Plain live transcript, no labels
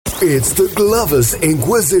It's the Glover's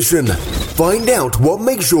Inquisition. Find out what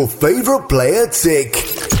makes your favourite player tick.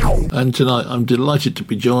 And tonight I'm delighted to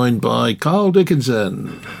be joined by Carl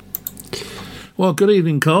Dickinson. Well, good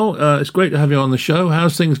evening, Carl. It's great to have you on the show.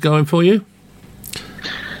 How's things going for you?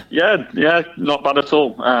 Yeah, not bad at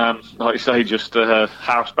all. Like you say, just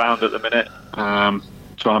housebound at the minute.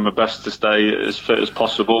 Trying my best to stay as fit as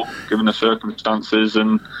possible, given the circumstances,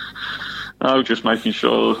 and just making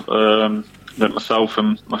sure that myself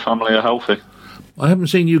and my family are healthy. I haven't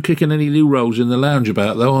seen you kicking any new rolls in the lounge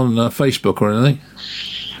about, though, on Facebook or anything.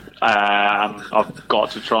 I've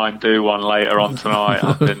got to try and do one later on tonight.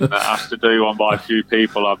 I've been asked to do one by a few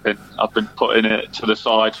people. I've been putting it to the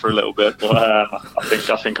side for a little bit, but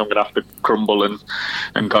I think I'm going to have to crumble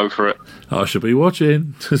and go for it. I shall be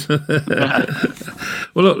watching.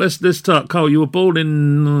 Well, look, let's start. Carl, you were born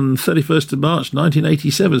in 31st of March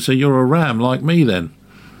 1987, so you're a ram like me then.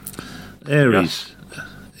 Aries.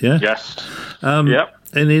 Yes. Yeah? Yes. Yep.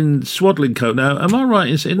 And in Swadlincote now, am I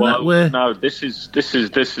right in that where? No, this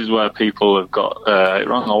is where people have got it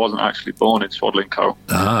wrong. I wasn't actually born in Swadlincote.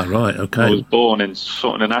 Ah, right, okay. I was born in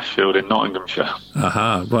Sutton and Ashfield in Nottinghamshire.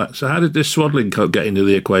 Aha, right. So how did this Swadlincote get into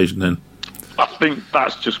the equation then? I think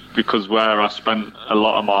that's just because where I spent a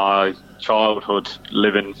lot of my childhood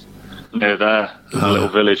living near there. There's a little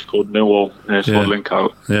village called Newhall near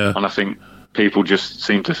Swadlincote. Yeah. And I think people just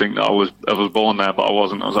seem to think that I was born there, but I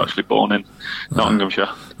wasn't. I was actually born in Nottinghamshire.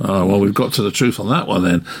 Oh, well, we've got to the truth on that one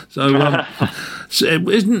then. So, so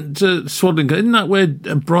isn't Swadlincote, isn't that where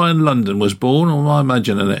Brian London was born, or am I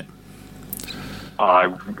imagining it? I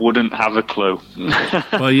wouldn't have a clue.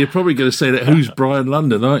 Well, you're probably going to say that. Who's Brian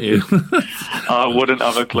London, aren't you? I wouldn't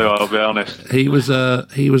have a clue, I'll be honest. He was a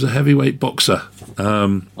heavyweight boxer.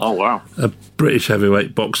 Oh, wow. A British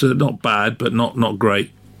heavyweight boxer. Not bad, but not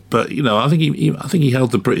great. But I think he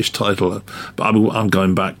held the British title. But I'm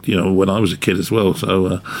going back, when I was a kid as well.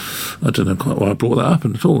 So I don't know quite why I brought that up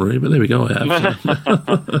at all, really. But there we go. I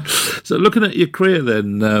have. So looking at your career,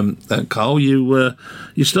 then, Carl, you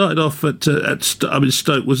started off at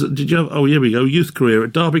Stoke. Did you have? Oh, here we go. Youth career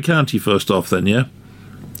at Derby County first off, then, yeah.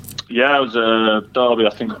 Yeah, it was Derby. I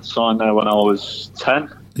think I signed there when I was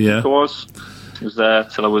 10. Yeah, I was there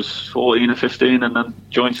till I was 14 or 15, and then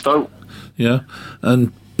joined Stoke. Yeah,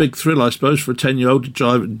 and big thrill, I suppose, for a 10-year-old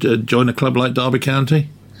to join a club like Derby County.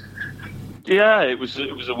 Yeah, it was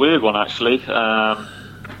a weird one actually. I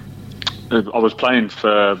was playing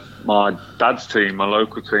for my dad's team, my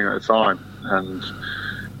local team at the time, and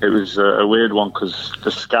it was a weird one because the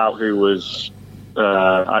scout who was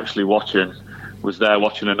actually watching was there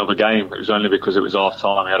watching another game. It was only because it was half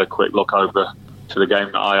time. He had a quick look over to the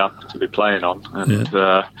game that I happened to be playing on, and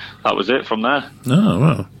that was it from there. Oh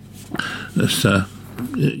well, that's.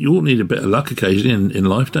 You all need a bit of luck occasionally in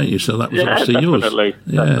life, don't you? So that was obviously definitely,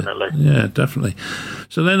 yours. Definitely. Yeah, definitely.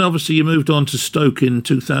 So then obviously you moved on to Stoke in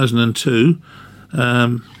 2002.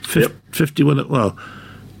 51, well,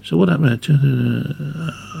 so what happened?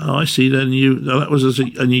 I see then that was in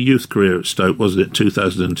your youth career at Stoke, wasn't it,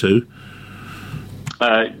 2002?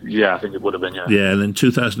 Yeah, I think it would have been, yeah. Yeah, and then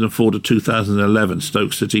 2004 to 2011,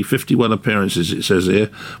 Stoke City, 51 appearances, it says here,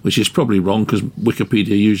 which is probably wrong because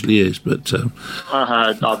Wikipedia usually is, but... yeah,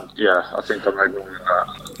 I think I may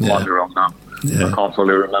be wrong now. Yeah. I can't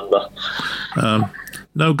fully remember.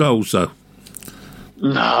 No goals, though?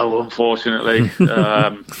 No, unfortunately.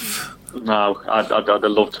 No, I'd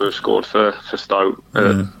love to have scored for Stoke.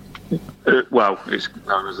 Well, it's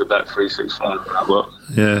known as the Bet 365, but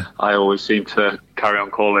I always seem to carry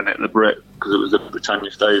on calling it the Brit because it was the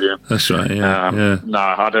Britannia Stadium. That's right. Yeah. No,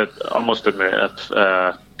 I must admit,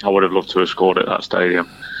 I would have loved to have scored at that stadium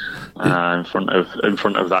in front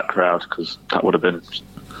of that crowd because that would have been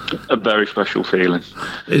a very special feeling.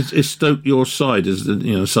 Is Stoke your side? Is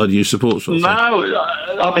the side you support? Sort of no,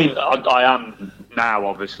 I mean I am now.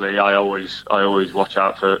 Obviously, I always watch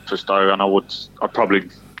out for Stoke, and I would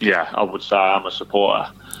say I'm a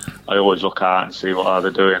supporter. I always look out and see what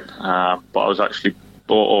they're doing. But I was actually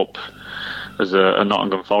brought up as a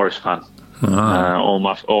Nottingham Forest fan. All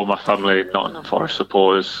my family Nottingham Forest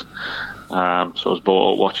supporters. So I was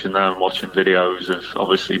brought up watching them, watching videos of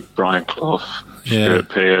obviously Brian Clough, Stuart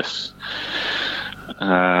Pearce,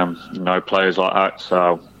 players like that.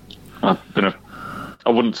 So I've been I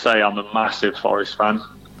wouldn't say I'm a massive Forest fan,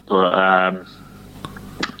 but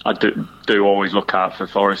I do always look out for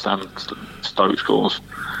Forest and Stoke scores.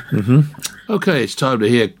 Mm-hmm. Okay, it's time to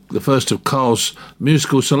hear the first of Carl's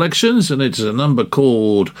musical selections, and it's a number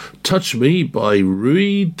called Touch Me by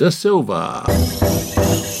Rui da Silva.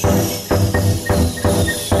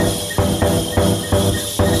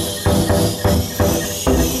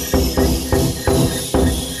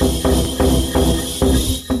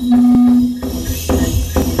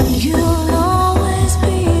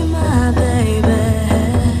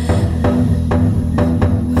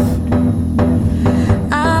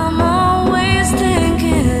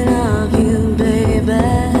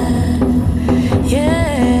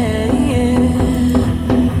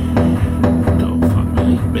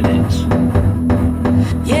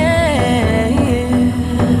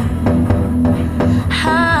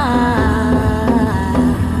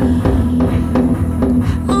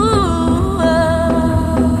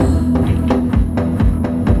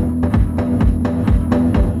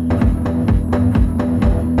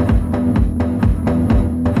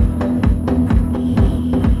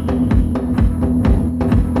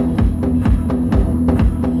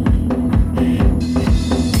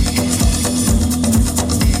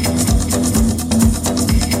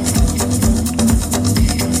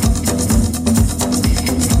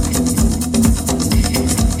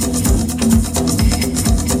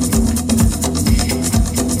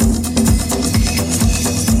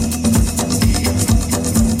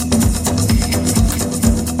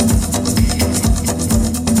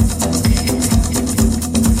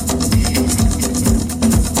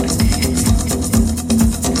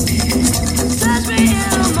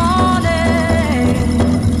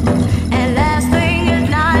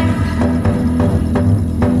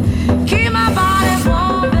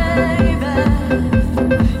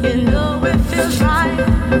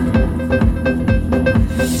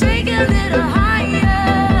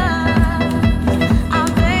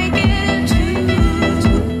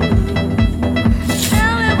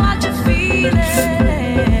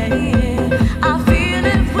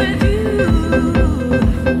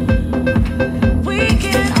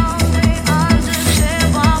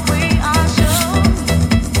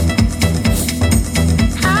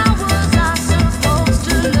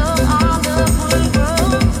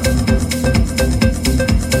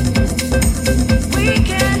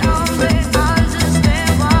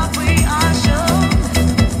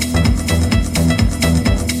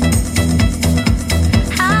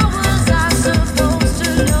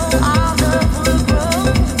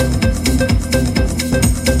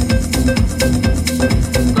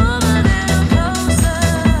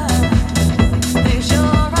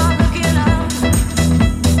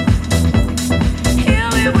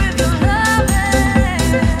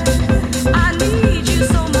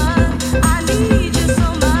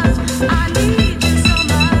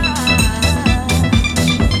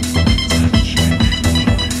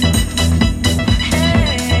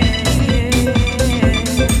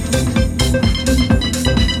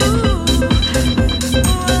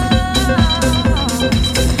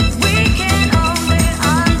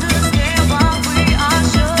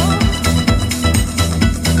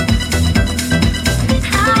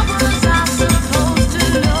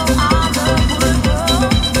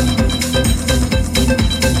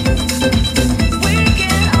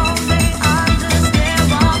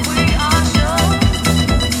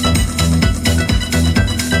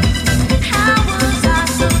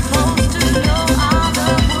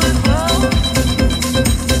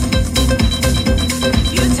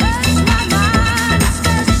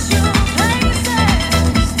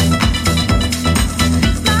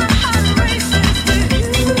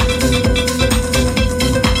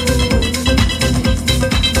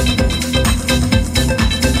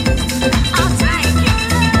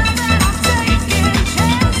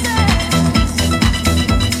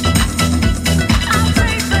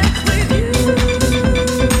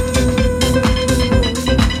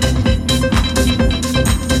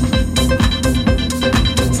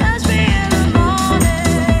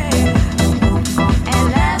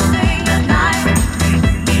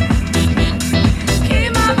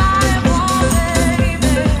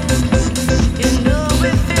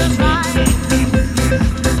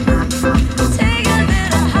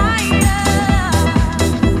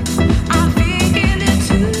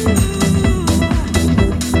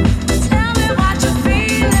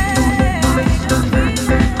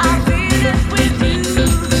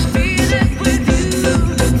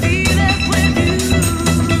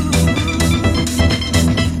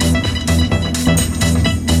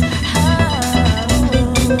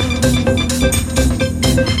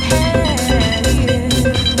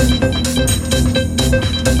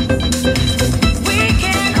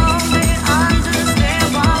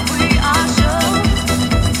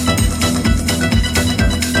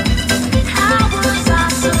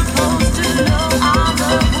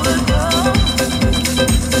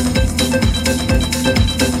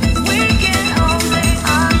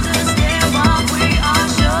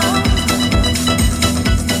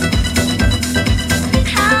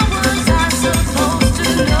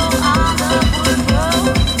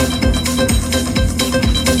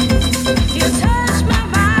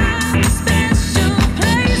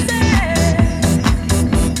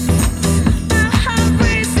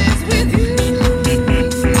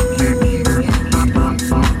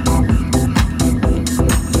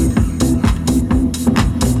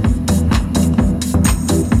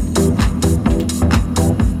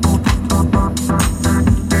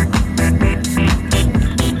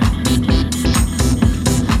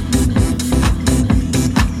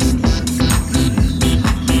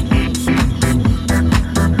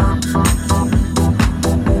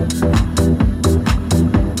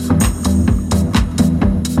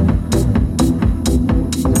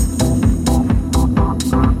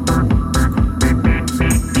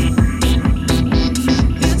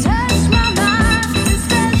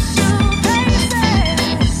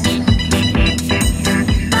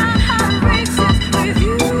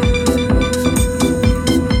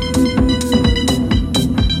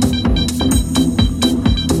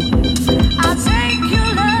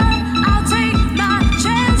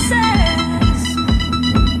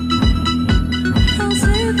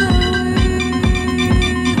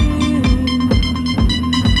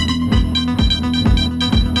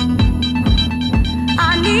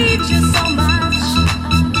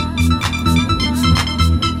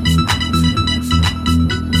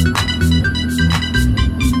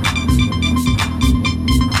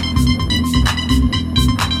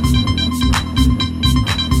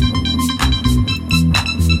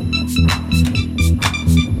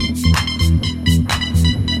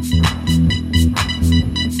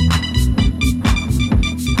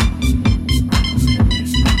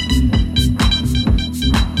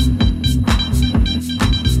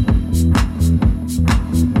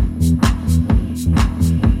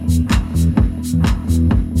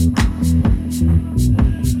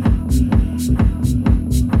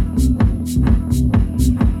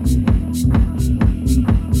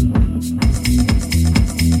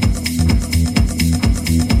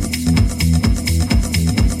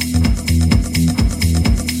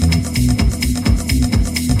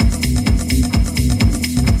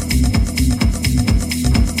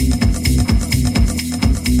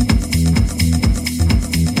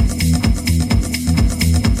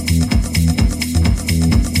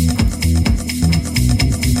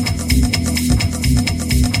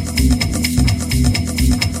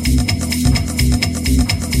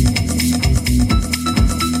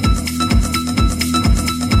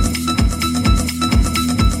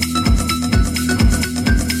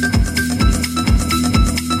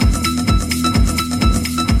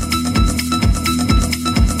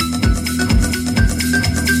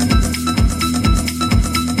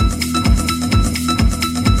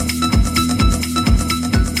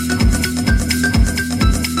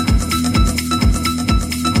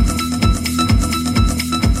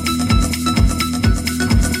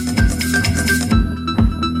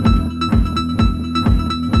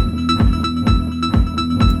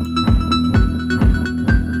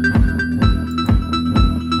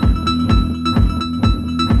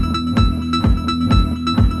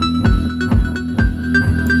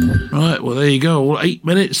 you go. All 8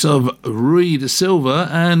 minutes of Rui da Silva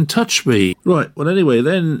and Touch Me. Right. Well, anyway,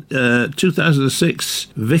 then 2006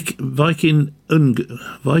 Vikingur.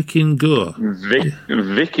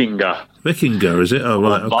 Vikingur, is it? Oh,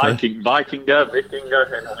 right. Okay. Vikingur.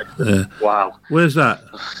 Wow. Where's that?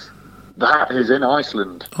 That is in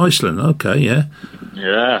Iceland. Iceland. Okay. Yeah.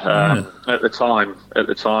 Yeah. At the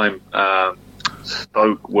time,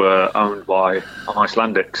 Stoke were owned by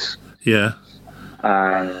Icelandics. Yeah.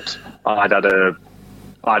 And I'd had a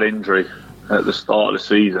bad injury at the start of the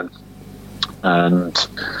season, and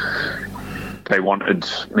they wanted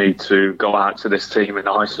me to go out to this team in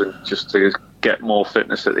Iceland just to get more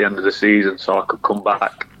fitness at the end of the season, so I could come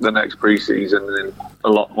back the next pre-season in a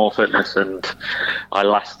lot more fitness. And I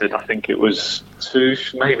lasted, I think it was 2,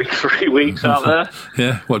 maybe 3 weeks out there.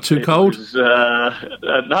 Yeah, what, too cold?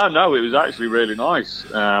 No, it was actually really nice.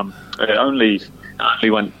 It only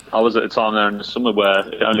went, I was at a time there in the summer where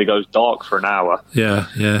it only goes dark for an hour. Yeah.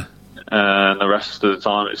 And the rest of the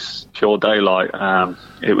time it's pure daylight.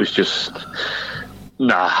 It was just,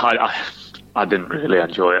 I didn't really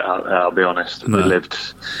enjoy it. I'll be honest. No. We lived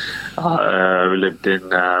in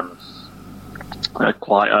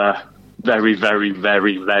quite a very, very,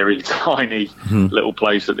 very, very tiny little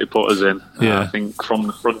place that they put us in. Yeah. I think from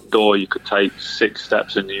the front door you could take 6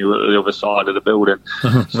 steps and you were at the other side of the building.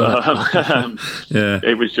 So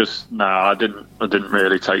it was just I didn't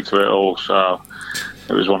really take to it at all. So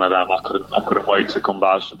it was one of them. I couldn't wait to come back.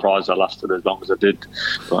 I was surprised I lasted as long as I did.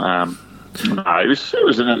 But it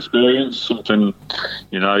was an experience. Something,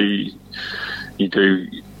 you do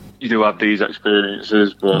have these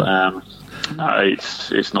experiences, but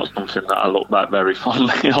it's not something that I look back very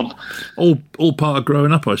fondly on. All part of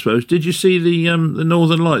growing up, I suppose. Did you see the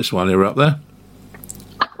Northern Lights while you were up there?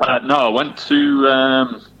 No, I went to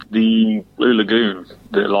the Blue Lagoon,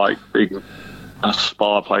 the big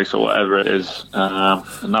spa place or whatever it is,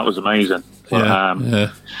 and that was amazing. But,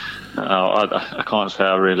 I can't say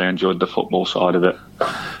I really enjoyed the football side of it.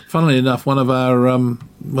 Funnily enough, one of our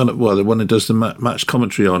the one who does the match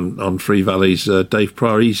commentary on Free Valleys, Dave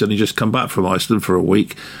Pryor, he's only just come back from Iceland for a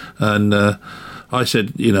week, and I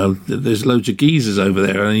said, there's loads of geezers over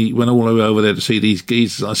there, and he went all the way over there to see these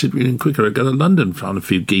geezers. I said, really quicker, I'd go to London and find a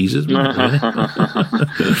few geezers. But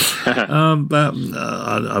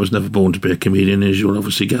I was never born to be a comedian, as you'll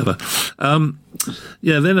obviously gather.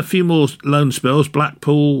 Then a few more loan spells.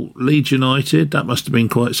 Blackpool, Leeds United. That must have been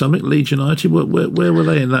quite something. Leeds United. Where were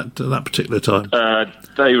they in that particular time?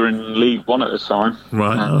 They were in League One at the time.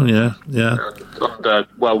 Right. Yeah.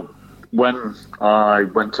 When I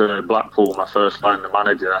went to Blackpool, my first loan, the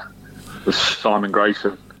manager was Simon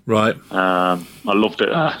Grayson. Right. I loved it.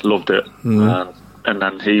 And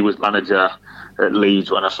then he was manager at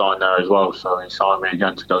Leeds when I signed there as well. So he signed me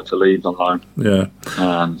again to go to Leeds on loan. Yeah.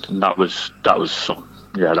 And that was some.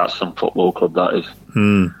 Yeah, that's some football club, that is.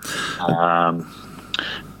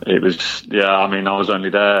 It was. Yeah, I mean, I was only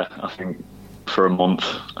there, I think, for a month,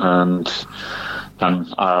 and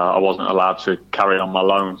I wasn't allowed to carry on my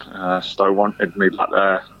loan. Stowe wanted me back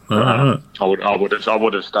there. I would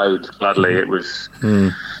have stayed gladly. It was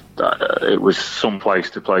some place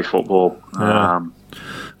to play football.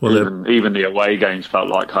 Even the away games felt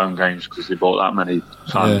like home games because they bought that many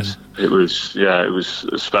fans. Yeah. It was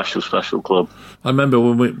a special club. I remember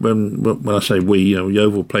when I say we,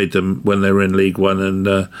 Yeovil played them when they were in League One,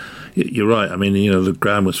 and you're right. I mean, the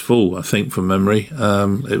ground was full, I think, from memory.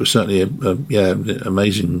 It was certainly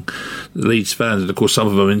amazing Leeds fans, and of course some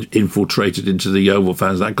of them infiltrated into the Yeovil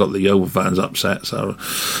fans. That got the Yeovil fans upset. So,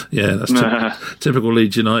 that's typical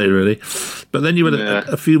Leeds United, really. But then you had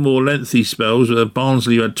a few more lengthy spells.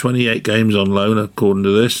 Barnsley, you had 28 games on loan, according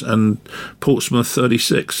to this, and Portsmouth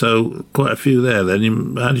 36. So quite a few there.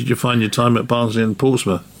 Then, how did you find your time at Barnsley and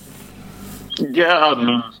Portsmouth? Yeah,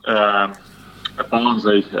 at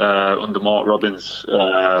Barnsley under Mark Robbins,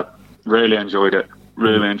 really enjoyed it.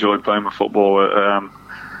 Really enjoyed playing my football at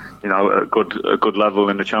a good level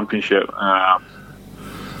in the Championship.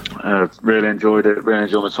 Really enjoyed it. Really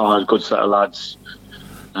enjoyed my time. Good set of lads,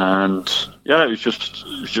 and it was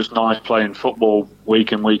just nice playing football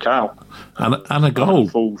week in, week out, and a goal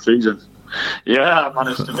full season. Yeah, I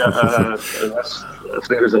managed to get I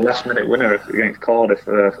think it was a last-minute winner against Cardiff,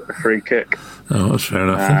 a free kick. Oh, that's fair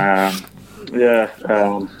enough.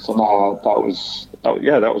 So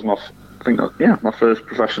that was my first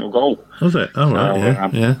professional goal. Was it? Oh,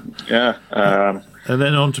 right. Yeah. And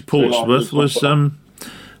then on to Portsmouth.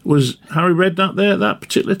 Was Harry Redknapp there at that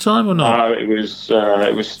particular time or not? No, it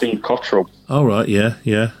was Steve Cottrell. Oh, right. Yeah.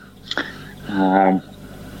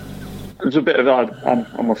 It was a bit of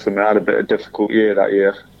I must admit, I had a bit of difficult year that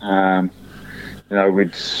year.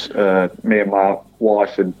 me and my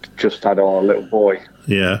wife had just had our little boy.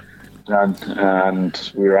 Yeah.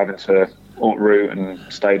 And we were having to uproot and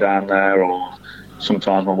stay down there, or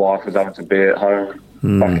sometimes my wife was having to be at home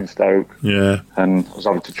back in Stoke. Yeah. And I was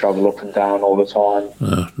having to travel up and down all the time.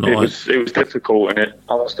 Nice. It was difficult, and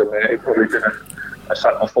I must admit, it probably didn't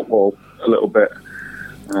affect my football a little bit.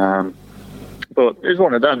 But it was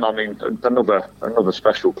one of them. I mean, another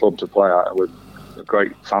special club to play at with a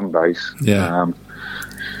great fan base. Yeah.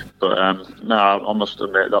 But I must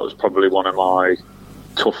admit that was probably one of my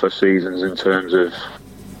tougher seasons in terms of,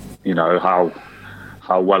 how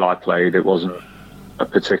well I played. It wasn't a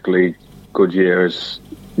particularly good year as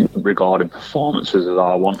regarding performances as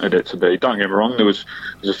I wanted it to be. Don't get me wrong, there's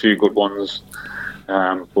a few good ones,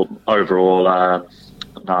 but overall, I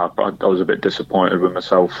was a bit disappointed with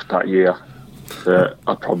myself that year. That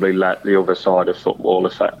I probably let the other side of football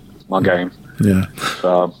affect my game. Yeah.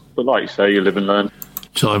 So, but like you say, you live and learn.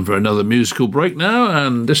 Time for another musical break now,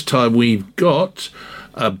 and this time we've got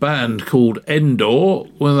a band called Endor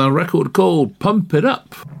with a record called Pump It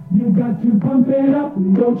Up. You got to pump it up,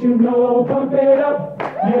 don't you know? Pump it up.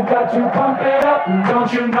 You got to pump it up,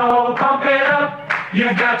 don't you know? Pump it up.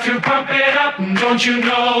 You got to pump it up, don't you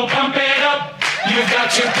know? Pump it up. You got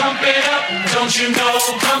to pump it up, don't you know?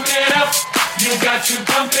 Pump it up. You got to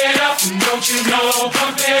pump it up, don't you know?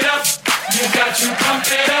 Pump it up. You got to pump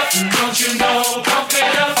it up, don't you know? Pump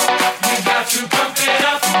it up. You got to pump it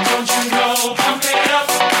up, don't you know? Pump it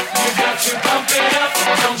up. You got to pump it up, don't you know? Pump it up. You got to pump it up,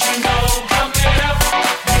 don't you know? Pump it up.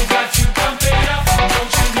 You got to pump it up, don't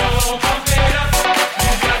you know? Pump it up. You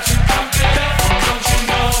got to pump it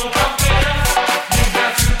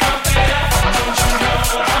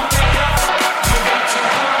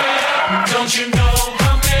up, don't you know? Pump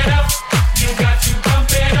it up.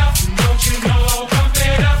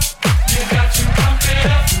 You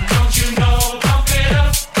got to pump it up,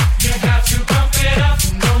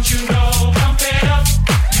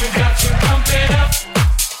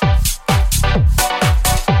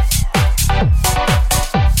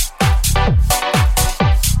 don't you know?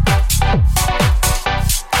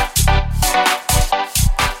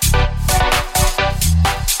 Pump it up. You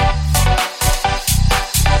got to pump it up, don't you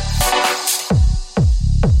know? Pump it up. You got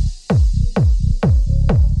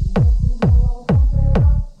to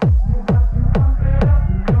pump it up,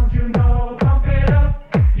 don't you know? Pump it up.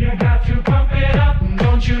 You got to pump it up,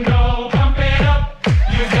 don't you know? Pump it up.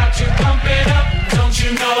 You got to pump it up.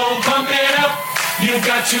 Don't you know? Pump it up. You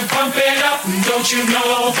got to pump it up, don't you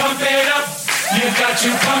know? Pump it up. You got to pump it up, don't you know? Pump it up. You got to pump it up, don't you know? Pump it up. You got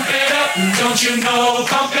to pump it up, don't you know?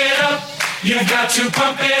 Pump it up. You got to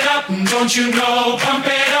pump it up, don't you know? Pump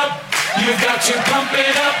it up. You got to pump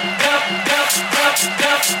it up, up, up, up, up,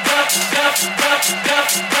 up, up,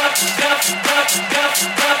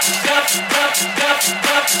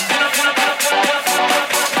 up,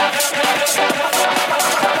 up,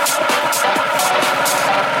 up,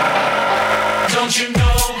 don't you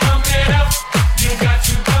know? Pump it up. You got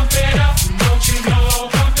to pump it up, don't you know?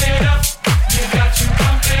 Pump it up. You got to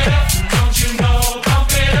pump it up, don't you know?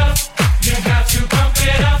 Pump it up. You got to pump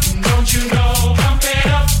it up, don't you know? Pump it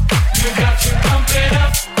up. You got to pump it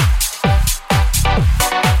up.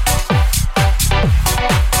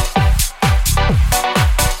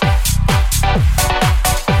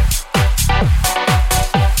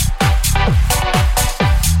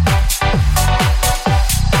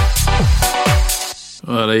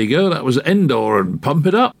 Well, there you go. That was Endor and Pump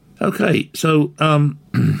It Up. Okay, so then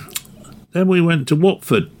we went to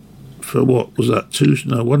Watford for what was that?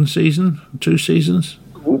 1 season? 2 seasons?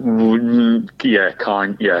 Yeah,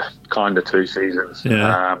 kind of 2 seasons.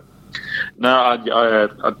 Yeah.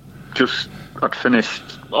 I'd finished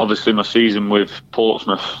obviously my season with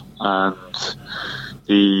Portsmouth, and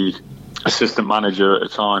the assistant manager at the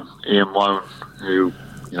time, Ian Wone, who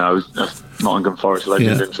Nottingham Forest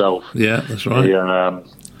legend himself. Yeah, that's right.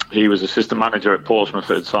 He was assistant manager at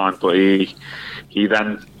Portsmouth at the time, but he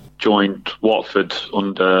then joined Watford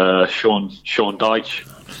under Sean Dyche.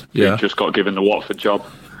 Yeah. He just got given the Watford job.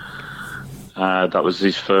 That was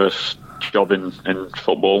his first job in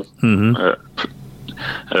football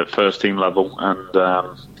at first team level, and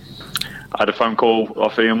I had a phone call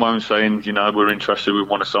off Ian Wone saying, we're interested, we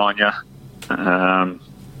want to sign you. I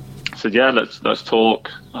said, yeah, let's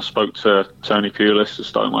talk. I spoke to Tony Pulis, the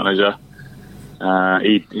Stoke manager.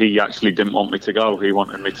 He actually didn't want me to go. He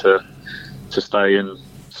wanted me to stay and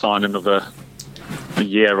sign another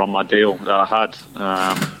year on my deal that I had.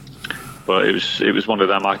 But it was one of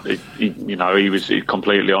them. He was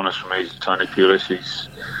completely honest with me. Tony Pulis, he's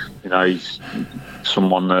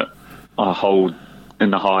someone that I hold in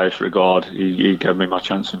the highest regard. He gave me my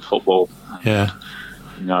chance in football. Yeah.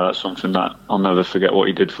 that's something that I'll never forget what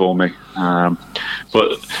he did for me.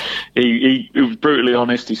 But he was brutally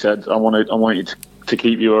honest. He said, I want you to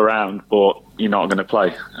keep you around, but you're not going to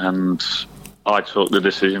play. And I took the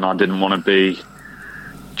decision. I didn't want to be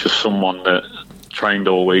just someone that trained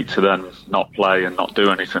all week to then not play and not do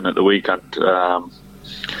anything at the weekend. I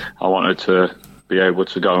wanted to be able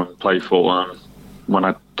to go and play football, and when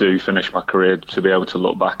I do finish my career, to be able to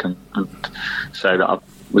look back and say that I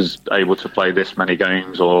was able to play this many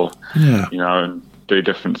games, or and do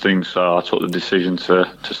different things. So I took the decision to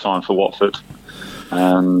sign for Watford,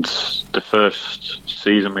 and the first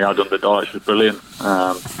season we had under Dyche was brilliant.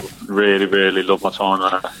 Really, really loved my time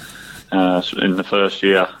there. In the first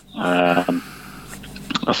year,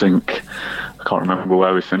 I think, I can't remember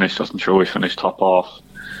where we finished. I'm sure we finished top half,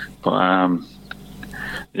 but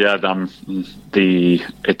then the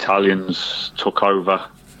Italians took over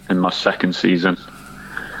in my second season.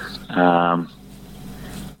 I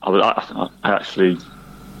actually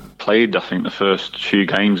played, I think, the first few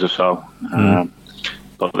games or so,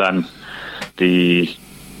 but then the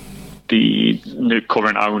new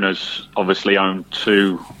current owners obviously own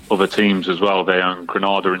two other teams as well. They own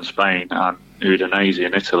Granada in Spain and Udinese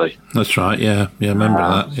in Italy. That's right. Yeah, I remember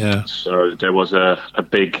that. Yeah. So there was a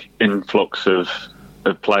big influx of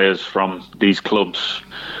players from these clubs,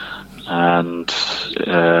 and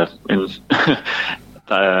as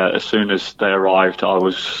soon as they arrived, I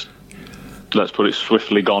was, let's put it,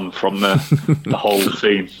 swiftly gone from the whole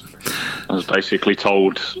scene. I was basically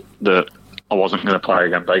told that I wasn't going to play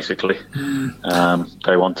again, basically.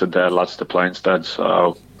 They wanted their lads to play instead.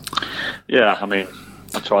 So,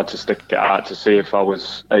 I tried to stick it out to see if I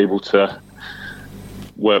was able to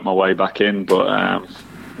work my way back in, but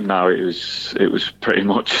no, it was pretty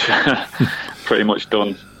much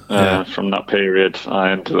done from that period.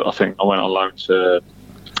 I think I went on loan to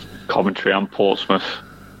Coventry and Portsmouth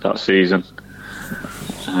that season.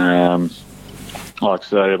 Like I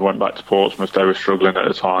say, I went back to Portsmouth. They were struggling at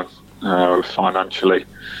the time financially,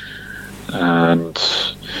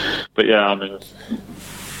 but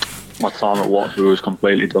my time at Watford was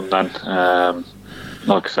completely done then.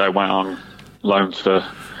 Like I say, I went on loan to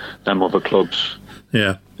them other clubs.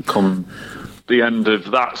 Yeah. Come the end of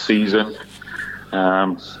that season,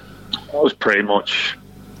 I was pretty much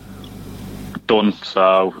done.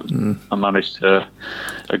 So I managed to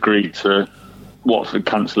agree to Watford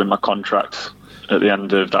cancelling my contract at the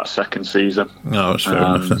end of that second season. Oh, that's fair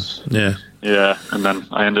enough then. Yeah. Yeah, and then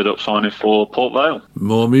I ended up signing for Port Vale.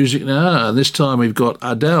 More music now, and this time we've got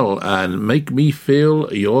Adele and Make Me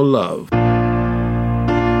Feel Your Love.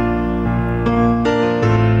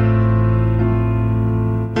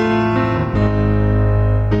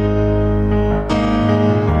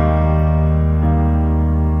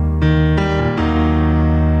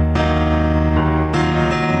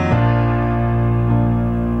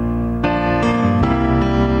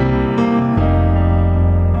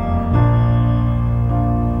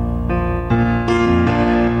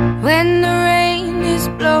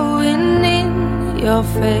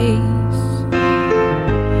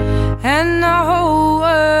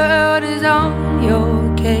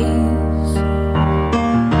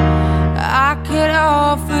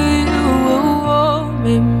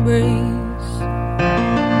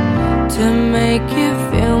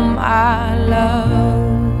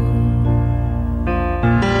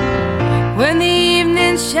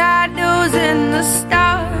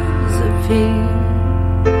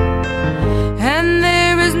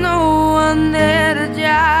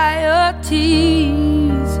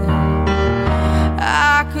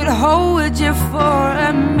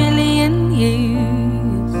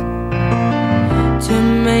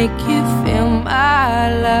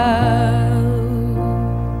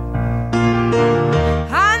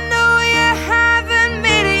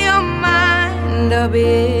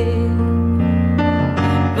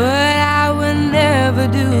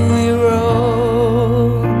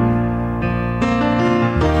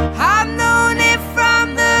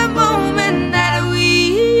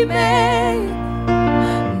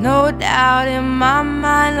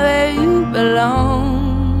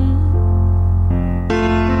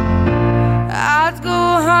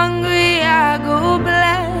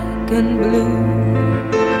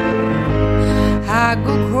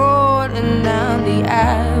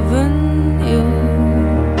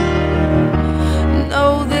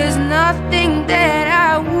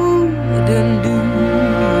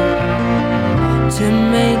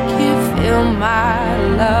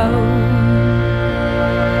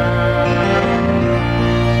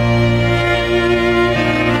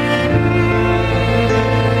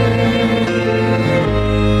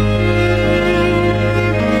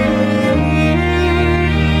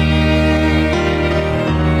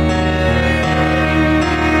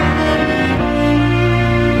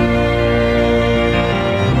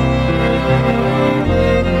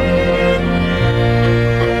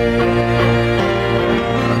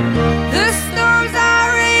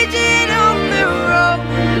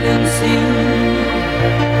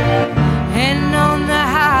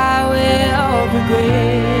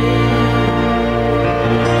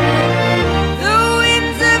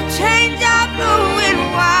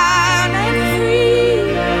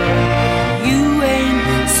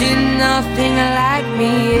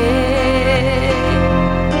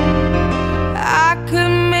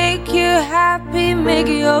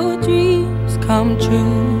 your dreams come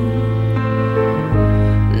true.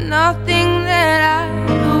 Nothing that I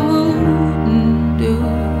wouldn't do.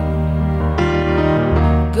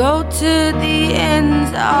 Go to the ends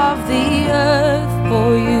of the earth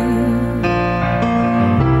for you,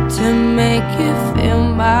 to make you feel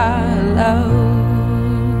my love,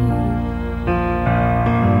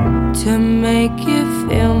 to make you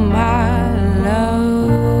feel my love.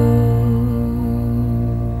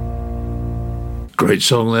 Great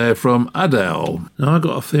song there from Adele. Now, I've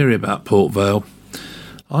got a theory about Port Vale.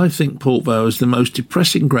 I think Port Vale is the most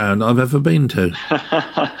depressing ground I've ever been to.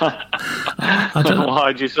 I don't,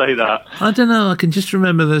 Why did you say that? I don't know. I can just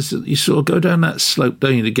remember you sort of go down that slope,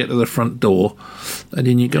 don't you, to get to the front door, and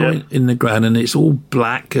then you go in the ground, and it's all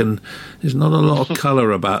black, and there's not a lot of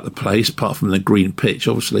colour about the place, apart from the green pitch,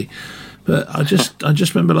 obviously. But I just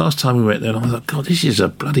remember last time we went there, and I thought, God, this is a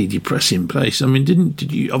bloody depressing place. I mean,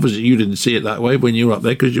 did you? Obviously, you didn't see it that way when you were up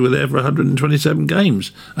there, because you were there for 127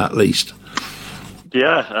 games at least.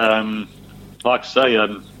 Yeah, like I say,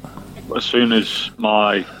 as soon as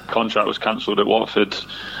my contract was cancelled at Watford,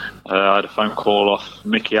 I had a phone call off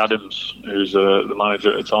Mickey Adams, who was the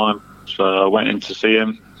manager at the time. So I went in to see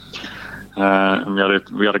him, and we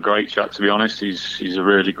had a great chat. To be honest, he's a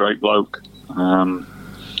really great bloke.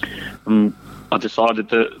 And I decided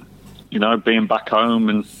that, being back home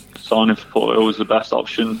and signing for Port Vale was the best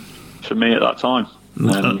option for me at that time.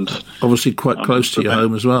 And obviously quite close to your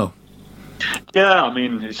home as well. Yeah, I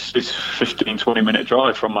mean, it's 15-20 minute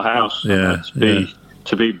drive from my house. Yeah,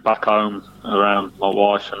 to be back home around my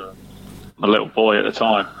wife and my little boy at the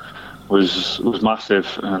time was massive.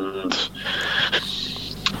 And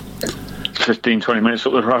 15-20 minutes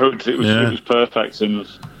up the road, it was perfect. And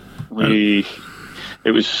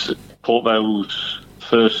it was Port Vale's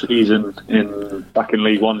first season back in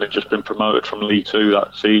League One. They'd just been promoted from League Two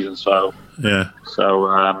that season, so I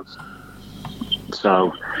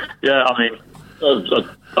mean, I was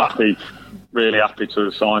really happy to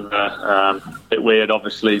have signed there. A bit weird,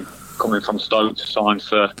 obviously, coming from Stoke to sign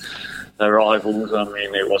for their rivals. I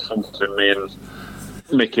mean, it was something me and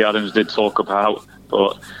Mickey Adams did talk about,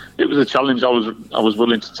 but it was a challenge I was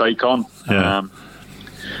willing to take on. Yeah.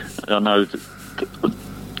 I know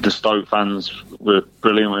the Stoke fans were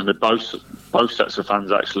brilliant with me. Both sets of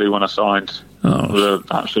fans, actually, when I signed, were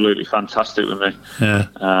absolutely fantastic with me. Yeah.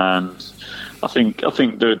 And I think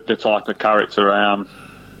the type of character I am,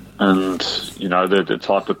 and the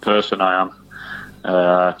type of person I am,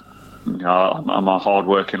 I'm a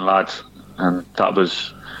hard-working lad, and that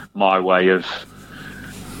was my way of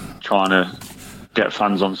trying to get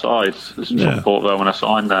fans on side. Port Vale when I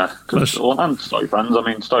signed there, and Stoke fans. I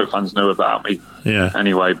mean, Stoke fans knew about me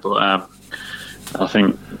anyway, but I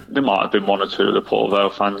think there might have been one or two of the Port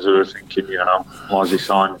Vale fans who were thinking, why has he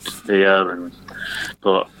signed here?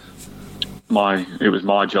 But it was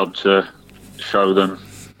my job to show them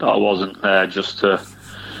that I wasn't there just to,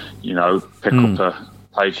 pick up a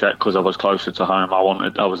paycheck because I was closer to home. I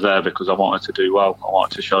was there because I wanted to do well. I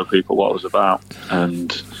wanted to show people what I was about.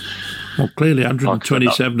 And clearly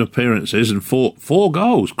 127 appearances and four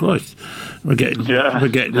goals. Christ, we're getting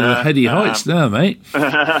the heady heights now, mate.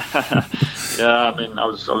 Yeah, I mean, I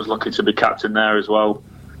was lucky to be captain there as well.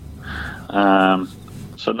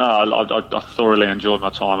 So no, I thoroughly enjoyed my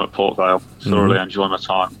time at Port Vale.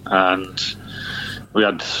 And we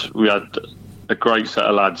had a great set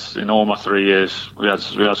of lads in all my 3 years. We had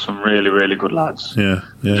some really, really good lads. Yeah.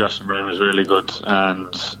 The dressing room was really good,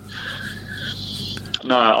 and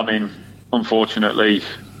no, I mean, unfortunately,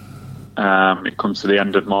 it comes to the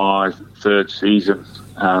end of my third season,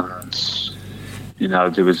 and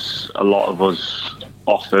there was a lot of us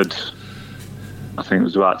offered. I think it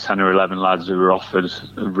was about 10 or 11 lads who were offered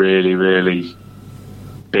really, really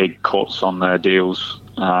big cuts on their deals,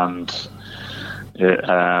 and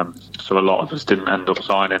so a lot of us didn't end up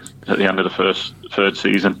signing at the end of the third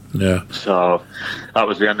season. Yeah. So that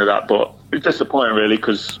was the end of that. But it was disappointing, really,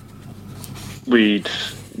 because we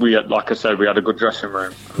had, like I said, we had a good dressing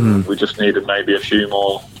room. We just needed maybe a few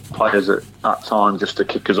more players at that time just to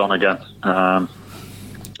kick us on again.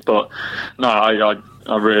 But no,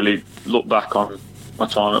 I really look back on my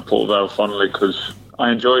time at Port Vale fondly because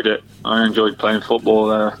I enjoyed it. I enjoyed playing football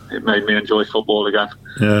there. It made me enjoy football again.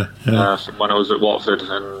 Yeah. From when I was at Watford,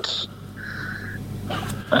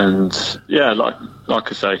 and yeah, like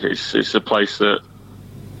I say, it's a place that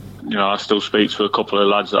I still speak to a couple of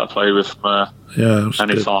lads that I played with from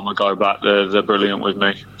anytime I go back. They're brilliant with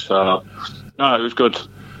me. So no, it was good.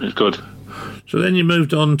 It was good. So then you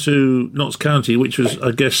moved on to Notts County, which was,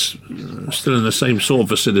 I guess, still in the same sort of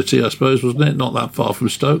vicinity, I suppose, wasn't it? Not that far from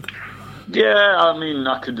Stoke. Yeah, I mean,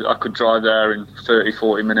 I could drive there in 30,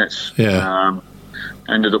 40 minutes. Yeah.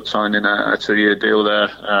 Ended up signing a 2-year deal there.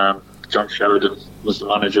 John Sheridan was the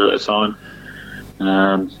manager at the time.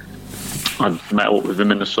 I met up with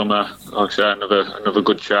him in the summer. Like I said, another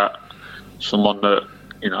good chat. Someone that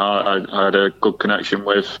I had a good connection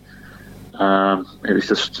with. It was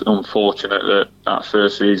just unfortunate that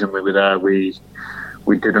first season we were there, we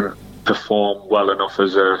didn't perform well enough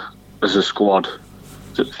as a squad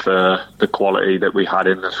for the quality that we had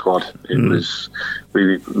in the squad. It was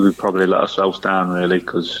we probably let ourselves down really,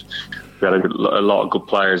 because we had a lot of good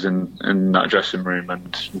players in that dressing room,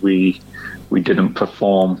 and we didn't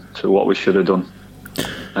perform to what we should have done.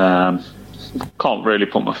 Can't really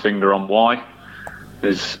put my finger on why.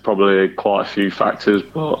 There's probably quite a few factors,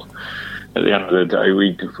 but at the end of the day,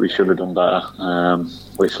 we should have done better,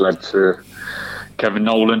 which led to Kevin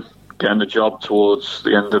Nolan getting the job towards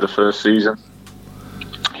the end of the first season.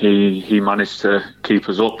 He managed to keep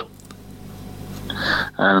us up,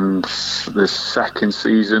 and the second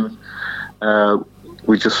season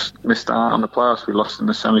we just missed out on the playoffs. We lost in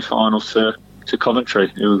the semi-finals to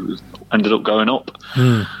Coventry, who ended up going up.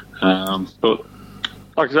 But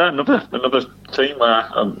like I said, another team where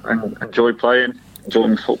I enjoy playing,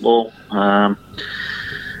 enjoying football.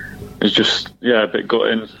 It's just a bit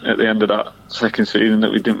gutting at the end of that second season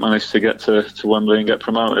that we didn't manage to get to Wembley and get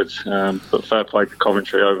promoted. But fair play to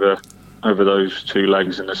Coventry over those two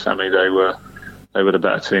legs in the semi. They were the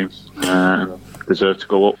better team and deserved to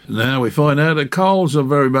go up. Now we find out that Coles are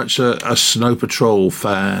very much a Snow Patrol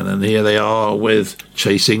fan, and here they are with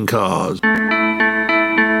Chasing Cars.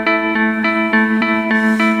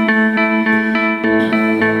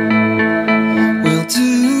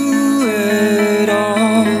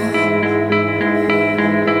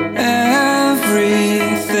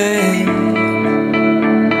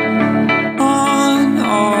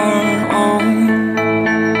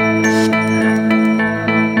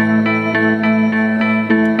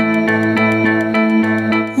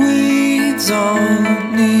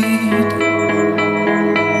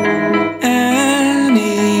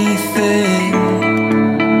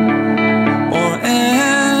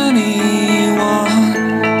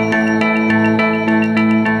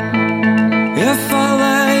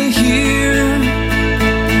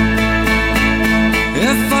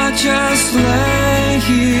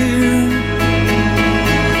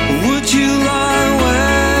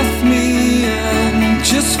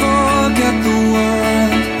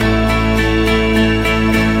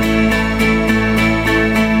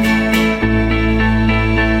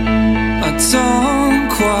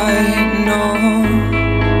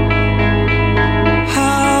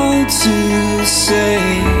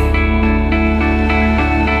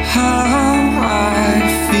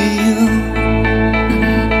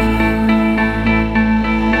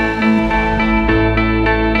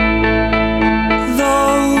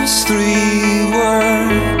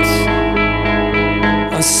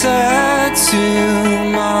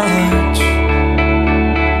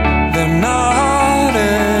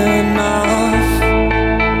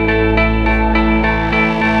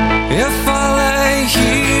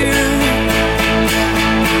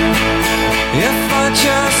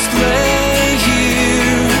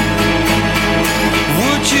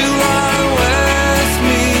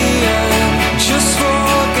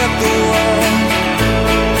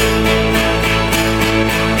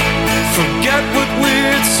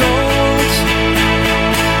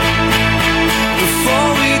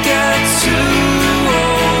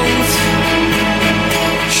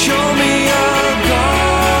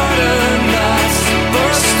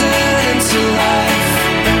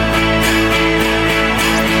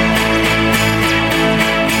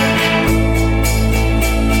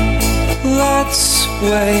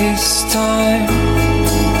 Waste time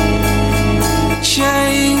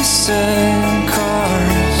chasing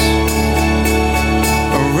cars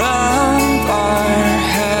around our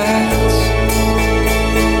heads.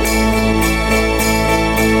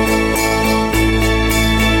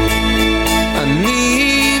 I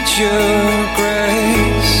need your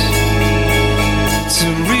grace to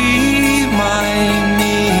remind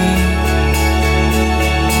me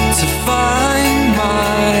to find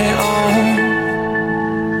my own.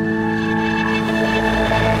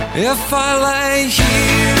 If I lay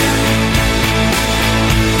here,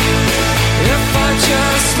 if I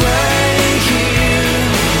just lay here,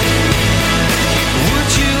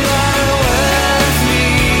 would you lie with me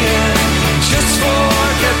and just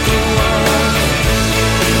forget the world?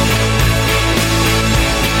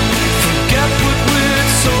 Forget what we're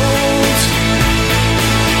told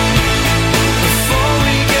before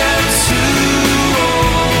we get too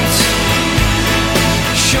old.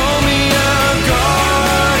 Show me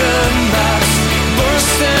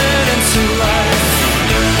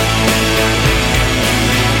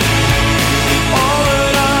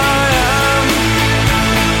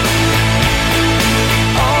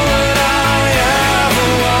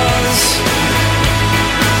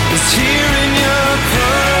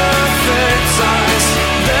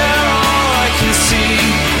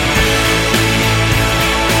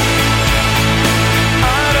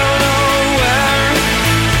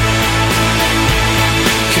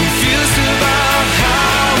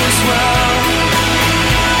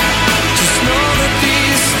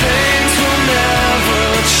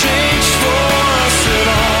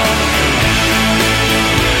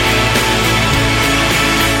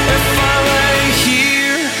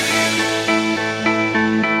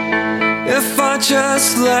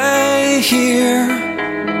just lay here?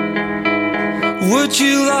 Would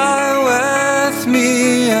you lie with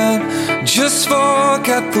me and just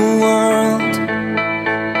forget the world?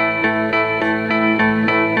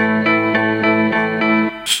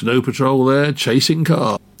 Snow Patrol there, chasing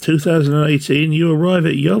car. 2018, you arrive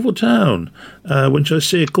at Yeovil Town, which I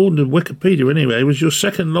see, according to Wikipedia anyway, was your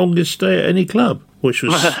second longest stay at any club, which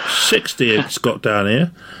was 60 it's got down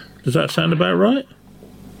here. Does that sound about right?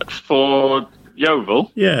 For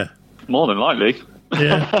Yeovil? Yeah. More than likely.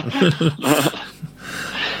 Yeah.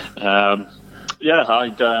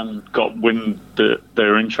 I'd got wind that they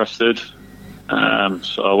were interested.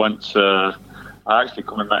 So I went to... I actually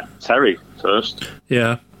come and met Terry first.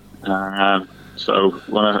 Yeah. So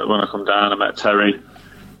when I come down, I met Terry.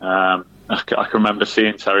 I can remember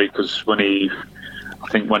seeing Terry because when he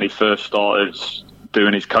first started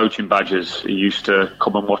doing his coaching badges, he used to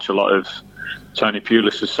come and watch a lot of Tony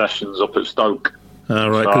Pulis' sessions up at Stoke.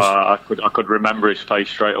 Right. So I could remember his face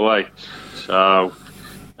straight away. So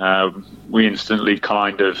we instantly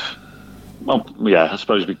I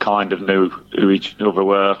suppose we kind of knew who each other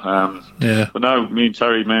were. But no, me and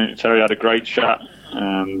Terry had a great chat,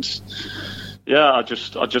 and I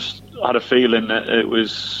just had a feeling that it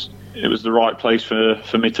was the right place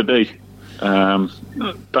for me to be. Don't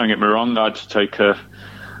get me wrong, I had to take a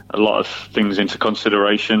lot of things into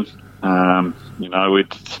consideration.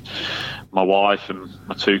 With my wife and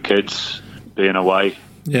my two kids being away.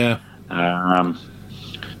 Yeah.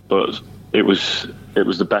 But it was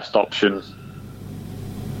the best option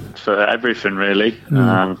for everything, really.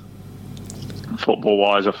 Football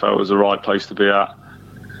wise, I felt it was the right place to be at,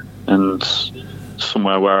 and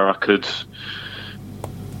somewhere where I could,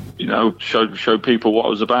 show people what I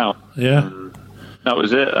was about. Yeah, and that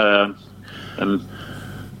was it. And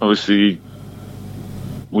obviously,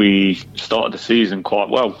 we started the season quite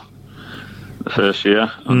well the first year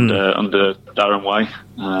under Darren Way.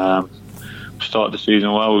 Started the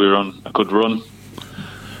season well. We were on a good run,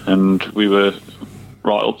 and we were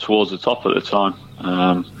right up towards the top at the time.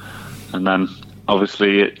 And then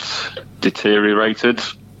obviously it deteriorated,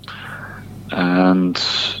 and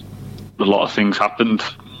a lot of things happened,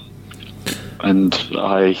 and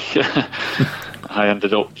I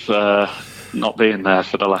ended up not being there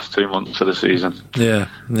for the last 2 months of the season. Yeah.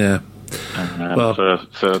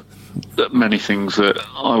 For many things that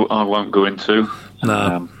I won't go into.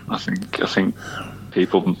 No. I think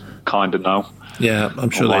people kind of know. Yeah, I'm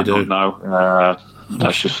sure they do. Know.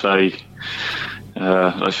 Let's just say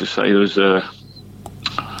there was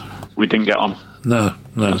we didn't get on. No.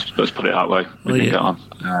 Let's put it that way. We didn't get on,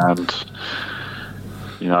 and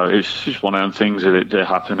it's just one of them things that it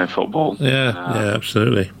happen in football. Yeah,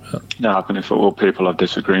 absolutely. It happen in football. People have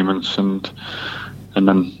disagreements, and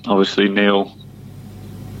then obviously Neil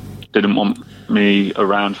didn't want me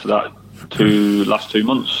around for that last 2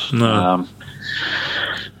 months. No.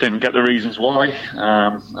 Didn't get the reasons why.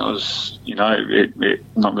 That was, it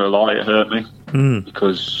not gonna lie, it hurt me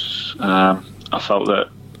because I felt that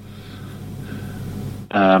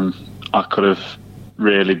I could have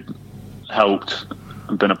really helped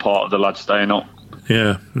and been a part of the lads staying up.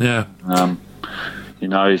 Yeah.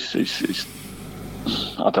 It's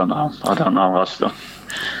I don't know.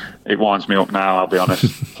 It winds me up now, I'll be honest,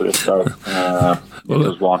 for this show. It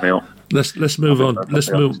does wind me up. Let's move on.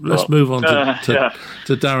 Let's move on to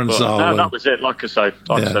Darren Zahl. No, that was it. Like I said,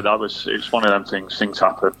 it's one of them things. Things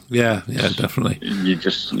happen. Yeah, definitely. You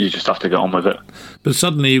just have to get on with it. But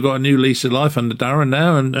suddenly you've got a new lease of life under Darren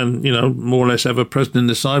now, and more or less ever present in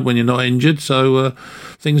the side when you're not injured. So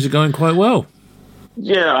things are going quite well.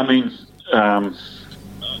 Yeah, I mean,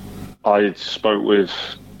 I spoke with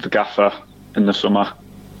the gaffer in the summer,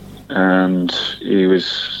 and he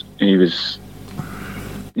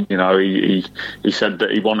said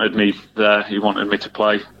that he wanted me there. He wanted me to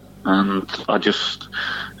play, and I just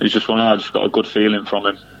got a good feeling from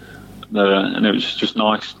him, and it was just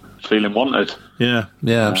nice feeling wanted. Yeah,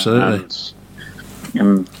 absolutely.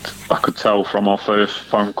 And I could tell from our first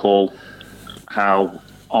phone call how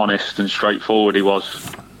honest and straightforward he was,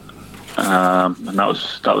 and that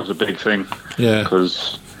was a big thing. Yeah,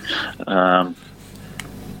 because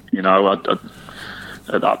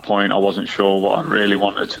at that point I wasn't sure what I really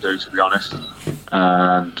wanted to do, to be honest.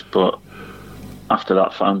 But after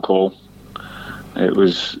that phone call, it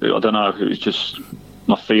was just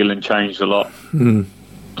my feeling changed a lot.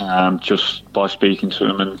 Just by speaking to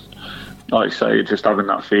him, and like I say, just having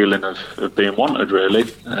that feeling of being wanted, really.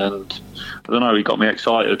 And I don't know, he got me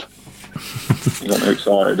excited. He got me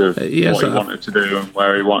excited of what he wanted to do and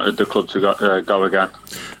where he wanted the club to go again.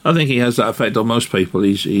 I think he has that effect on most people.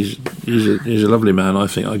 He's a lovely man. I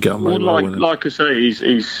think I get on very well with him. Like I say,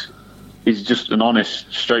 he's just an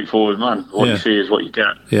honest, straightforward man. What you see is what you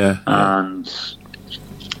get. Yeah. And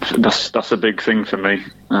that's a big thing for me.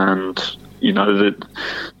 And you know,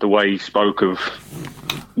 the way he spoke of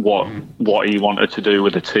what he wanted to do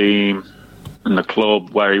with the team and the club,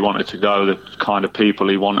 where he wanted to go, the kind of people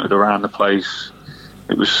he wanted around the place.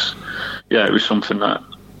 It was something that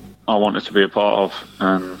I wanted to be a part of,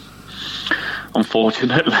 and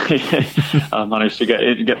unfortunately, I managed to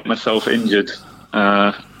get myself injured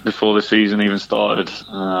before the season even started.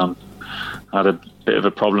 I had a bit of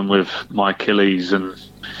a problem with my Achilles, and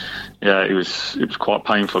it was quite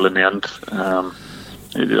painful in the end.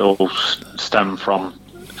 It all stemmed from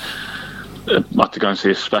I had to go and see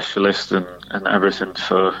a specialist and everything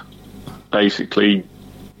for basically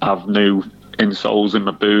have new insoles in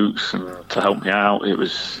my boots and to help me out. It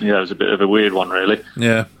was a bit of a weird one, really.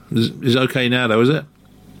 Yeah, is it okay now though? Is it?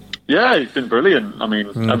 Yeah, it's been brilliant. I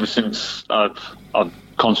mean, ever since I've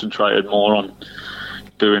concentrated more on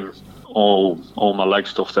doing all my leg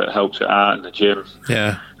stuff that helps it out in the gym.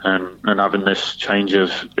 Yeah, and having this change of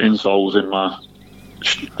insoles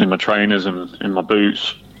in my trainers and in my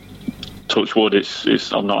boots. Touch wood,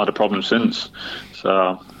 I've not had a problem since.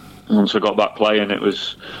 So once I got back playing, it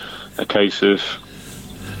was a case of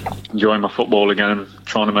enjoying my football again and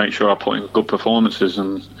trying to make sure I put in good performances.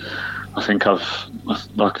 And I think I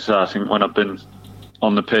think when I've been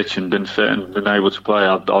on the pitch and been fit and been able to play,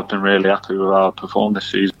 I've been really happy with how I performed this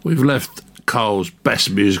season. We've left Carl's best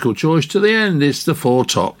musical choice to the end. It's the Four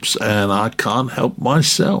Tops, and I Can't Help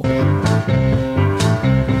Myself.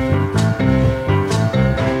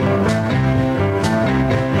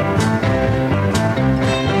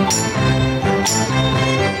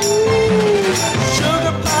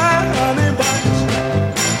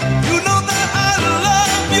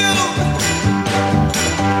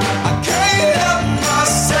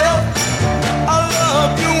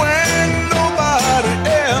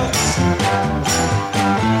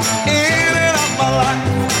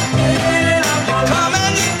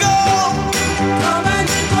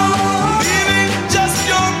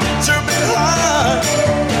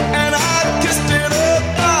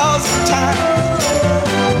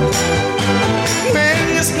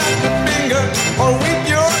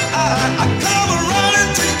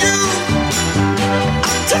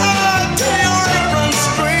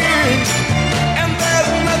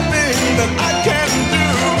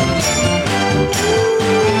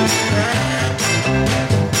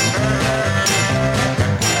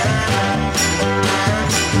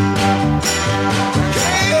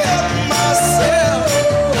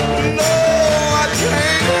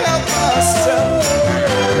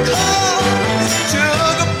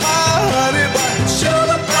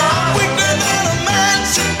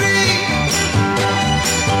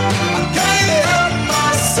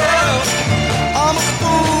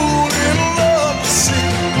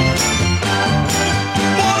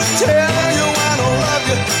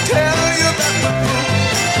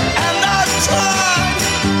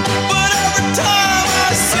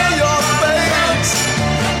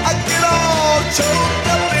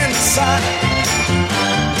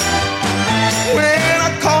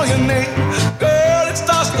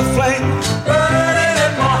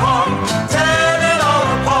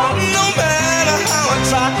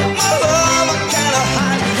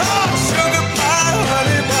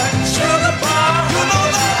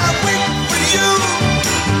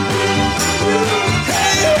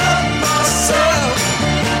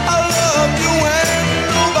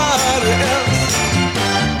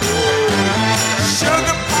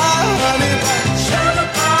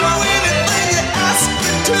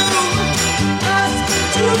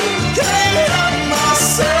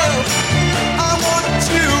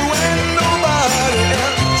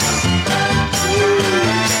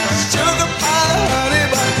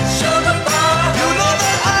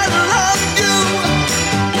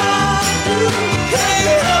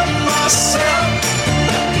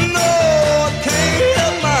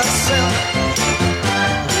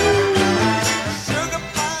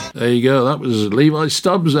 There you go. That was Levi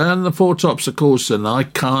Stubbs and the Four Tops, of course, and I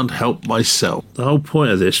Can't Help Myself. The whole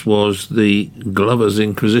point of this was the Glover's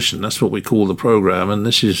Inquisition. That's what we call the programme, and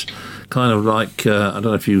this is kind of like, I don't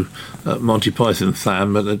know if you, Monty Python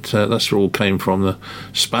fan, but that's where it all came from, the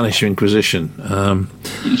Spanish Inquisition.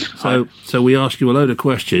 So we ask you a load of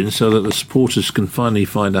questions so that the supporters can finally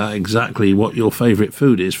find out exactly what your favourite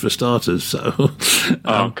food is for starters. So,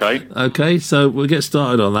 Okay, so we'll get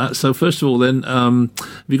started on that. So first of all then, have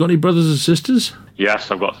you got any brothers and sisters?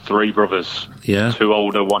 Yes, I've got 3 brothers. Yeah. 2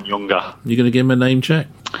 older, 1 younger. You going to give him a name check?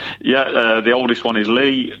 Yeah, the oldest one is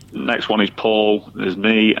Lee, next one is Paul, there's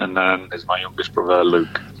me, and then there's my youngest brother,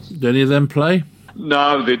 Luke. Do any of them play?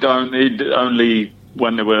 No, they don't. They only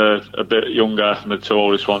when they were a bit younger, the 2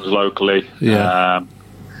 oldest ones locally. Yeah.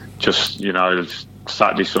 Just,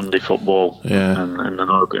 Saturday, Sunday football and in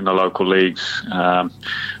the local leagues.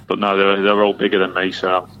 But no, they're all bigger than me,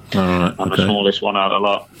 so I'm the smallest one out of the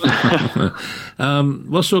lot.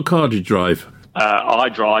 What sort of car do you drive? I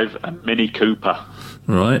drive a Mini Cooper.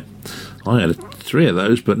 Right. I had 3 of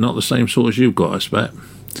those, but not the same sort as you've got, I expect.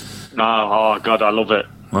 No, oh God, I love it.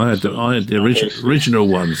 I had the original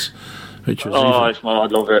ones. Which was I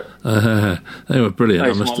love it. They were brilliant,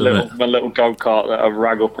 I must admit. My little go-kart that I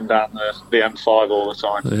rag up and down the M5 all the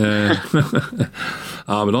time. Yeah.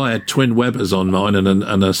 But I had twin Webers on mine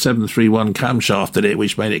and a 731 camshaft in it,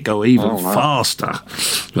 which made it go even faster.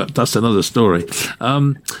 But that's another story.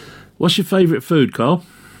 What's your favourite food, Carl?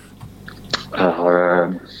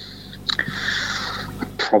 Probably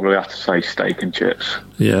have to say steak and chips.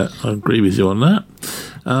 Yeah, I agree with you on that.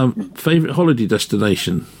 Favourite holiday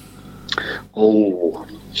destination? Oh,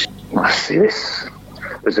 I see this.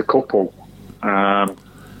 There's a couple. I'd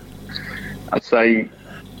say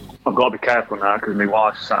I've got to be careful now because my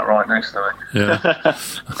wife's sat right next to me. Yeah.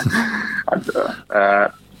 I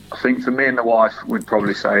think for me and the wife, we'd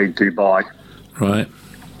probably say Dubai. Right.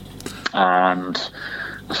 And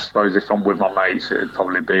I suppose if I'm with my mates, it'd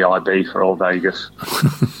probably be Ibiza or Vegas.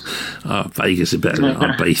 Vegas is better than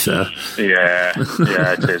Ibiza. Yeah,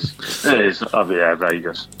 it is. It is. Yeah,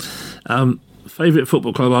 Vegas. Favourite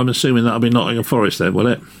football club? I'm assuming that'll be Nottingham Forest then, will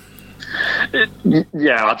it?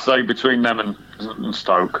 Yeah, I'd say between them and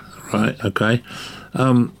Stoke. Right, okay.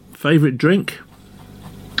 Favourite drink?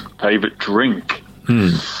 Favourite drink?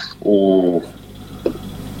 Oh,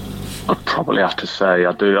 I'd probably have to say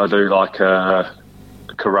I do like a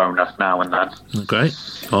Corona now and then. Okay,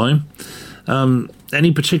 fine.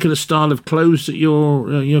 Any particular style of clothes that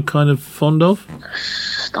you're kind of fond of?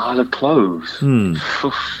 Style of clothes?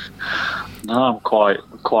 No, I'm quite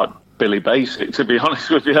Billy Basic, to be honest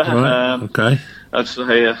with you. Right, okay. I'd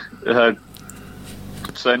say a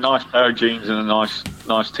nice pair of jeans and a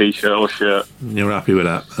nice t-shirt or shirt. You're happy with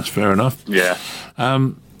that? That's fair enough. Yeah.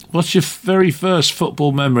 What's your very first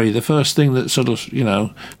football memory? The first thing that sort of,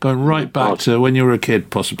 going right back to when you were a kid,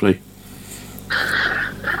 possibly.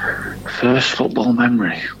 First football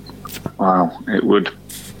memory? Wow, it would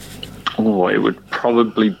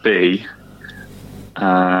probably be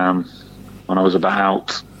when I was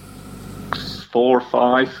about 4 or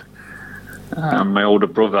 5. My older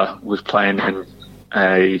brother was playing in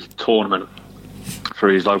a tournament for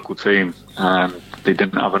his local team, and they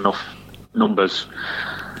didn't have enough numbers,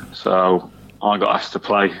 so I got asked to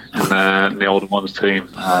play in the older ones team,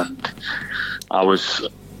 and I was,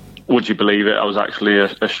 would you believe it, I was actually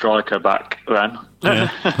a striker back then. Yeah.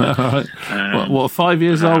 What, 5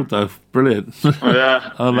 years old though? Brilliant.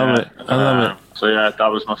 Yeah. I love it. So yeah, that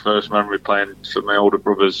was my first memory playing for my older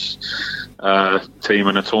brother's team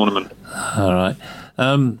in a tournament. All right.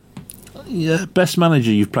 Best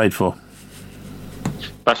manager you've played for?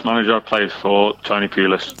 Best manager I played for, Tony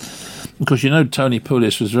Pulis. Because Tony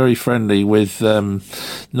Pulis was very friendly with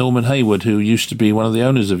Norman Hayward, who used to be one of the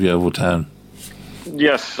owners of Yeovil Town.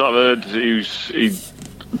 Yes, I've heard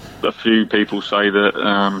a few people say that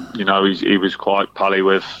he was quite pally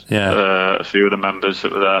with a few of the members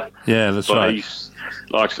that were there. Yeah, that's right.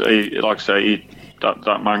 Like I say,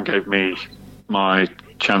 that man gave me my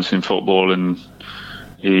chance in football, and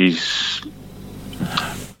he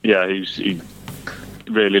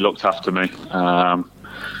really looked after me.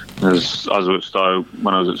 As I was at Stoke,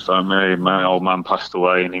 when I was at Stoke, my old man passed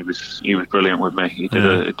away, and he was brilliant with me. He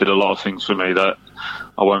did a lot of things for me that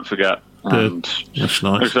I won't forget. Good. And that's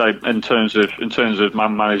nice. Like I say, in terms of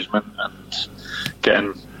man management and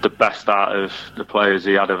getting the best out of the players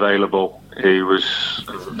he had available, he was,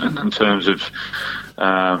 in terms of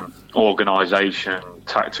organisation,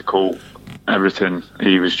 tactical, everything.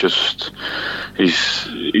 He was just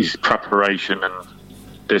his preparation and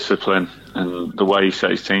discipline and the way he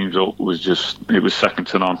set his teams up was second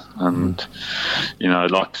to none. And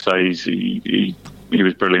like I say, he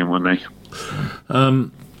was brilliant with me.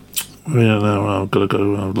 I've got to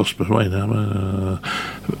go. I've lost my way now.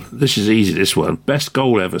 This is easy, this one. Best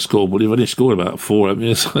goal ever scored. Well, you've only scored about 4. I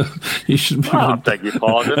mean, you shouldn't be... I beg your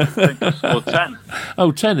pardon. I think I scored 10.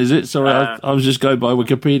 Oh, 10, is it? Sorry, I was just going by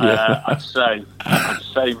Wikipedia. I'd say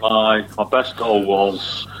my best goal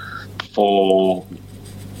was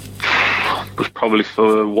probably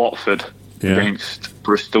for Watford against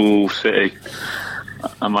Bristol City.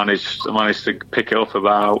 I managed to pick it up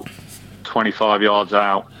about 25 yards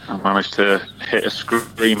out. I managed to hit a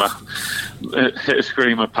screamer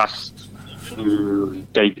past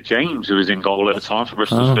David James, who was in goal at the time for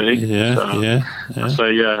Bristol City. Yeah. So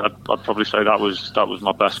I'd probably say that was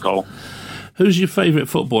my best goal. Who's your favourite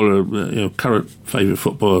footballer? Current favourite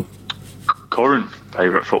footballer? Current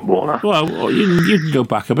favourite footballer? Well, you can go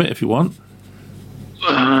back a bit if you want.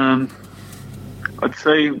 I'd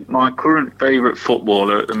say my current favourite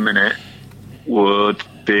footballer at the minute would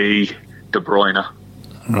be De Bruyne.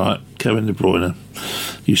 Right, Kevin De Bruyne.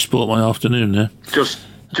 You spoilt my afternoon there. Just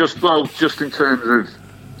in terms of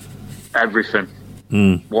everything,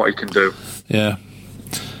 what he can do. Yeah.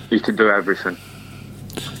 He can do everything.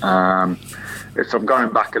 If I'm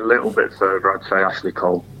going back a little bit further, I'd say Ashley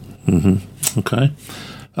Cole. Mm-hmm. Okay.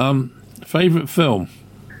 Favourite film?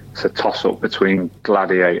 It's a toss-up between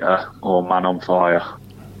Gladiator or Man on Fire.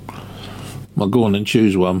 Well, go on and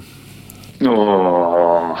choose one.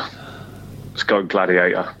 Oh, let's go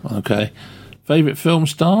Gladiator. Okay. Favourite film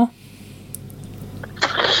star?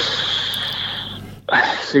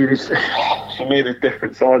 See, for me, there's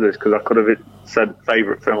different sizes because I could have said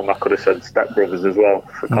favourite film. I could have said Step Brothers as well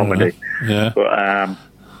for comedy. Yeah. But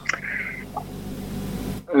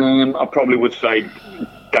I probably would say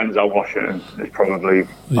Denzel Washington is probably.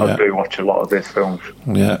 Yeah. I do watch a lot of his films.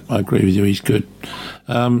 Yeah, I agree with you. He's good.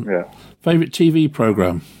 Favourite TV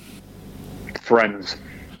programme? Friends,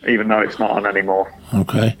 even though it's not on anymore.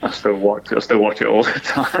 Okay. I still watch it all the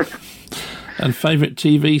time. And favourite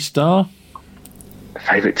TV star?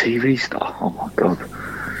 Favourite TV star? Oh my god!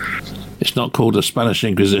 It's not called the Spanish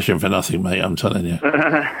Inquisition for nothing, mate. I'm telling you.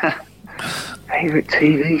 Favourite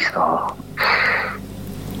TV star?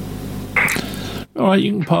 All right,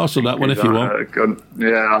 you can pass on that one if you want.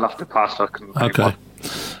 Yeah, I'll have to pass. I can. Okay.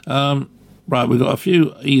 Right, we've got a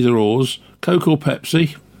few either ors. Coke or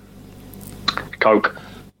Pepsi? Coke.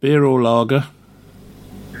 Beer or lager?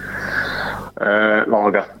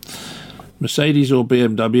 Lager. Mercedes or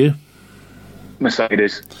BMW?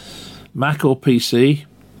 Mercedes. Mac or PC?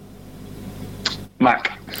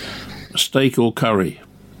 Mac. Steak or curry?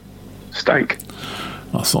 Steak.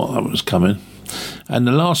 I thought that was coming. And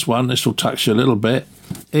the last one, this will touch you a little bit,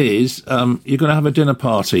 is you're going to have a dinner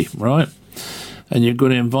party, right? And you're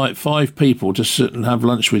going to invite 5 people to sit and have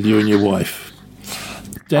lunch with you and your wife.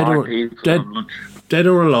 Dead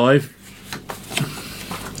or alive?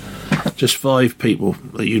 Just 5 people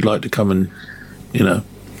that you'd like to come and,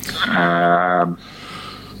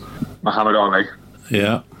 Muhammad Ali.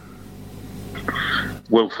 Yeah.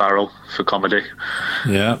 Will Ferrell for comedy.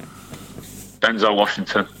 Yeah. Denzel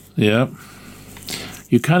Washington. Yeah.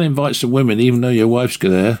 You can invite some women, even though your wife's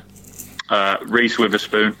there. Reese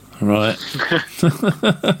Witherspoon. Right.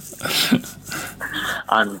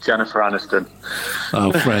 And Jennifer Aniston.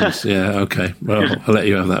 Oh, Friends. Yeah. Okay. Well, I'll let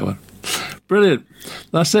you have that one. Brilliant.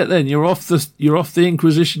 That's it then. You're off the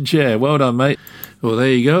Inquisition chair. Well done, mate. Well,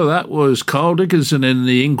 there you go. That was Carl Dickinson in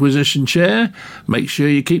the Inquisition chair. Make sure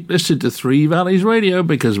you keep listening to Three Valleys Radio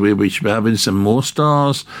because we'll be having some more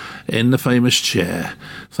stars in the famous chair.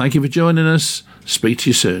 Thank you for joining us. Speak to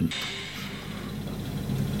you soon.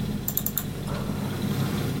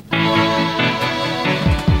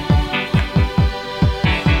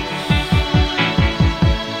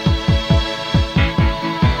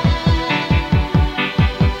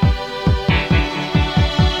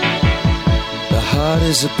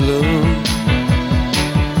 Is a balloon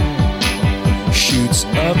shoots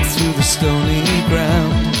up through the stony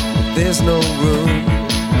ground. There's no room,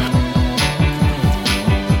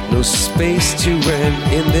 no space to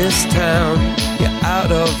rent in this town. You're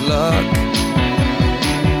out of luck,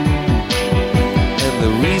 and the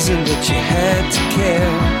reason that you had to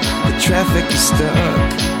care, the traffic is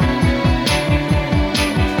stuck,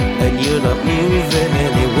 and you're not moving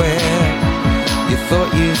anywhere. You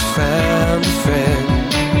thought you'd found a friend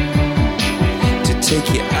to take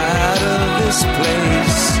you out of this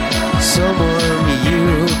place, someone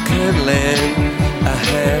you can lend a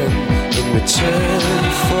hand in return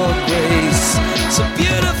for grace. It's a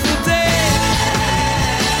beautiful day.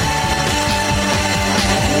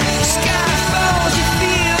 Sky falls, you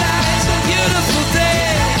feel like it's a beautiful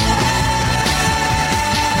day.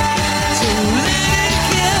 So let it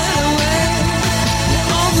get away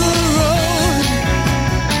on the road.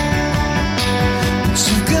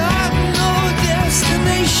 You've got no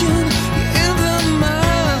destination.